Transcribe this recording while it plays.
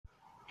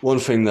One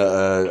thing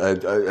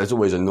that has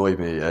always annoyed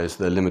me is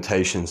the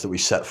limitations that we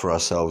set for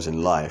ourselves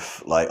in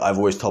life. Like, I've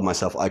always told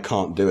myself I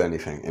can't do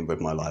anything with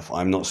my life.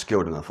 I'm not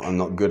skilled enough. I'm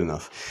not good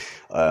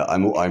enough.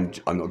 I'm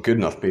not good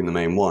enough being the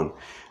main one.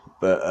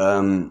 But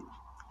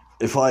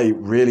if I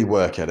really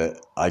work at it,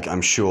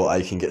 I'm sure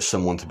I can get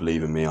someone to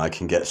believe in me. I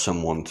can get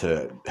someone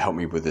to help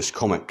me with this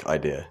comic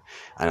idea,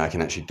 and I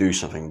can actually do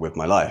something with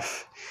my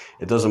life.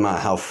 It doesn't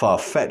matter how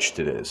far-fetched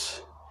it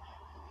is.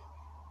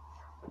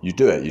 You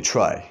do it, you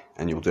try,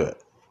 and you'll do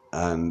it.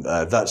 And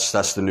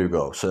that's the new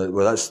goal. So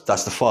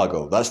that's the far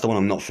goal. That's the one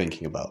I'm not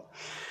thinking about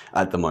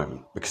at the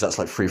moment, because that's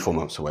like 3-4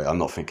 months away. I'm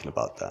not thinking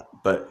about that,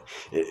 but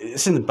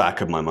it's in the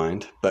back of my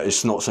mind. But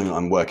it's not something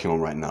I'm working on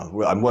right now.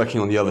 I'm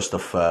working on the other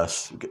stuff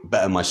first,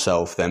 better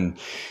myself, then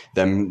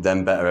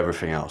better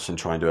everything else, and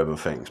try and do other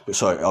things. But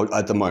so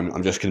at the moment,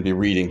 I'm just going to be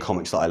reading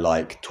comics that I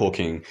like,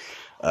 talking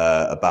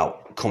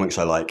about comics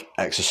I like,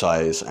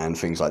 exercise and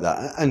things like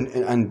that,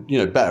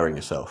 and bettering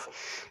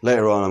yourself.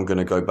 Later on, I'm going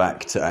to go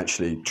back to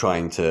actually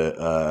trying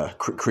to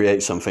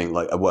create something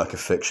like a work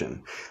of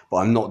fiction. But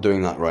I'm not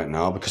doing that right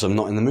now because I'm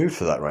not in the mood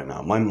for that right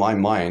now. My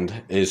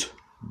mind is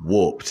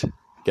warped.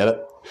 Get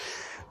it?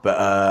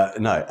 But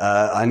no,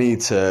 I need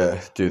to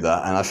do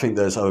that. And I think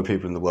there's other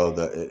people in the world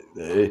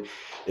that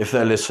if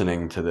they're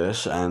listening to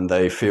this and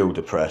they feel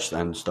depressed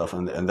and stuff,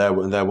 and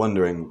they're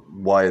wondering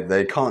why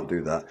they can't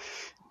do that,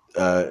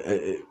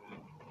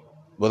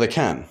 well, they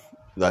can.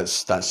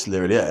 That's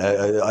literally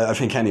it. I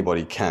think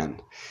anybody can.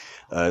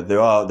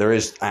 There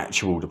is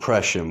actual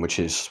depression, which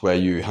is where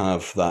you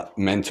have that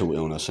mental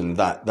illness, and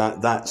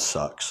that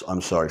sucks.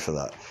 I'm sorry for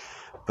that,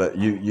 but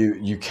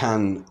you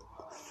can.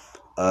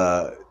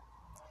 I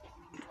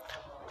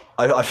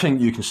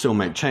think you can still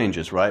make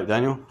changes, right,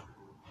 Daniel?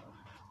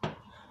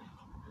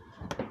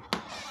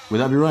 Would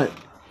that be right?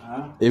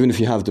 Even if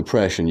you have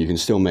depression, you can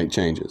still make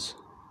changes,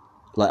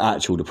 like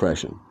actual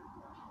depression.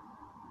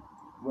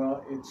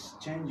 Well, it's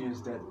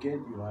changes that get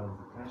you out of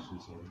depression.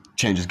 So.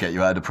 Changes get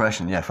you out of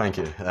depression. Yeah, thank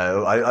you.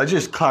 I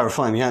just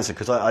clarifying the answer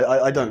because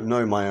I don't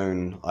know my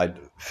own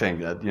thing.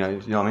 You know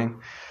what I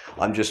mean?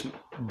 I'm just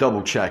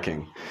double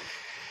checking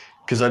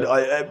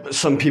because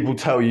some people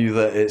tell you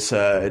that it's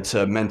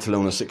a mental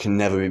illness that can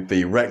never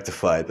be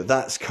rectified, but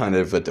that's kind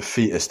of a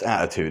defeatist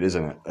attitude,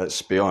 isn't it?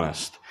 Let's be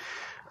honest.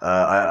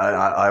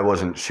 I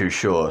wasn't too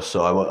sure,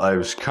 so I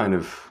was kind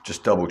of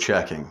just double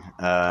checking.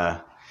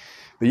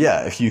 But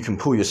yeah, if you can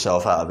pull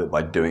yourself out of it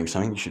by doing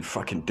something, you should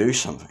fucking do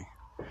something.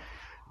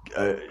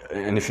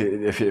 And if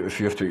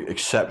you have to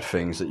accept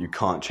things that you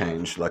can't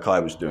change, like I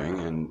was doing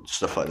and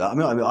stuff like that. I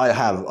mean,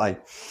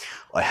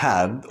 I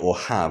had or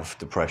have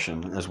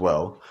depression as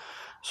well,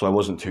 so I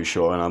wasn't too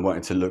sure, and I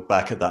wanted to look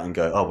back at that and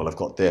go, oh well, I've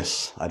got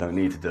this. I don't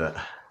need to do it.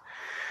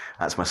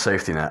 That's my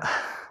safety net.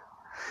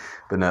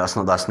 But no, that's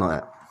not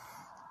it.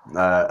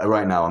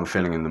 Right now, I'm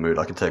feeling in the mood.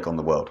 I can take on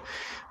the world,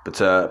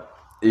 but.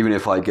 Even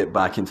if I get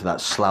back into that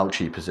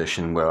slouchy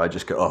position where I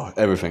just go, oh,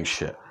 everything's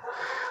shit,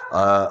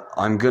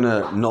 I'm going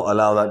to not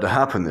allow that to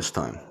happen this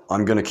time.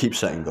 I'm going to keep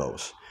setting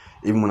goals.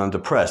 Even when I'm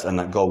depressed and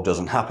that goal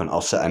doesn't happen, I'll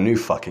set a new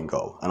fucking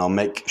goal. And I'll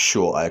make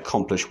sure I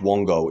accomplish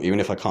one goal. Even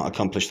if I can't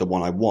accomplish the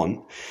one I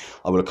want,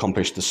 I will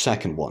accomplish the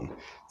second one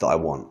that I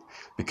want.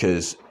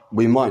 Because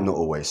we might not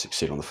always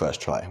succeed on the first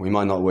try. We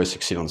might not always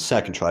succeed on the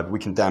second try, but we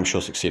can damn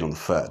sure succeed on the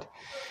third.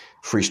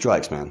 3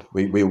 strikes, man.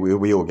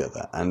 We all get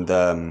that.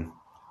 And...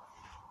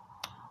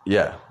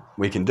 yeah,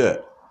 we can do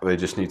it. We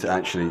just need to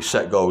actually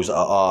set goals that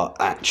are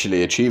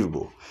actually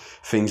achievable,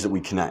 things that we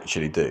can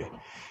actually do.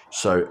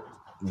 So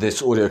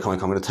this audio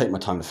comic, I'm going to take my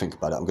time to think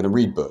about it. I'm going to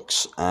read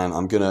books and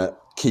I'm going to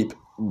keep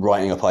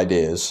writing up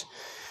ideas,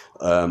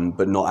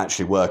 but not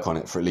actually work on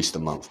it for at least a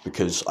month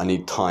because I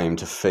need time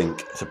to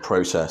think, to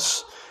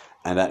process,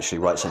 and actually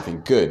write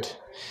something good.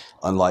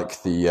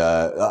 Unlike the,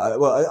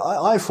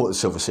 I thought the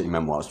Silver City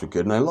memoirs were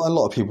good, and a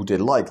lot of people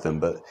did like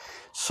them, but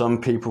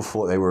some people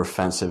thought they were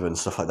offensive and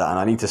stuff like that, and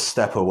I need to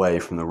step away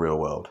from the real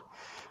world.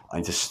 I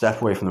need to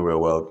step away from the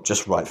real world,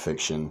 just write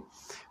fiction,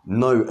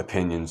 no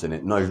opinions in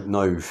it,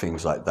 no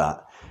things like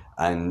that,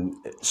 and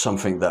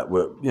something that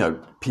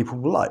people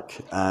will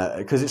like,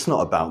 because it's not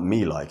about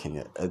me liking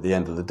it. At the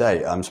end of the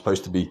day, I'm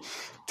supposed to be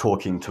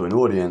talking to an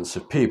audience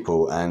of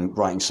people and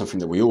writing something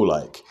that we all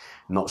like,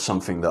 not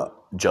something that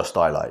just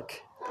I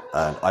like.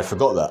 I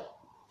forgot that.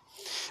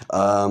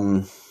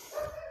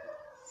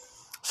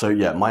 So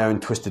yeah, my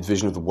own twisted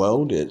vision of the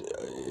world, it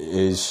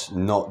is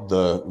not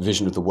the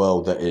vision of the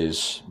world that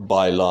is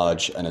by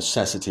large a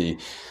necessity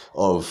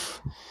of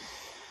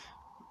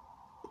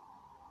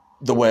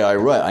the way I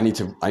write. I need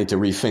to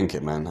rethink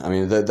it, man. I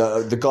mean,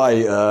 the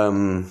guy,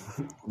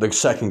 the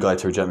second guy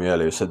to reject me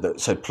earlier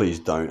said please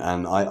don't,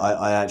 and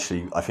I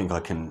think I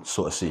can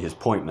sort of see his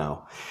point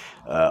now.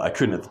 I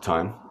couldn't at the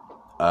time,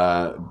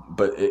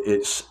 but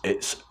it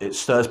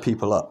stirs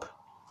people up.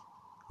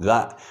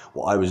 That,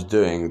 what I was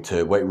doing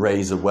to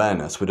raise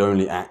awareness, would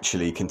only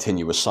actually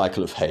continue a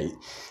cycle of hate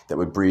that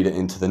would breed it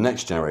into the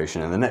next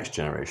generation and the next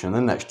generation and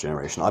the next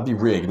generation. I'd be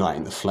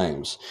reigniting the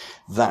flames.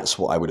 That's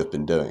what I would have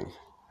been doing.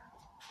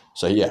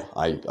 So yeah,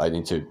 I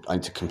need to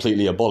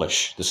completely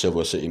abolish the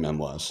Silver City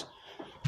memoirs.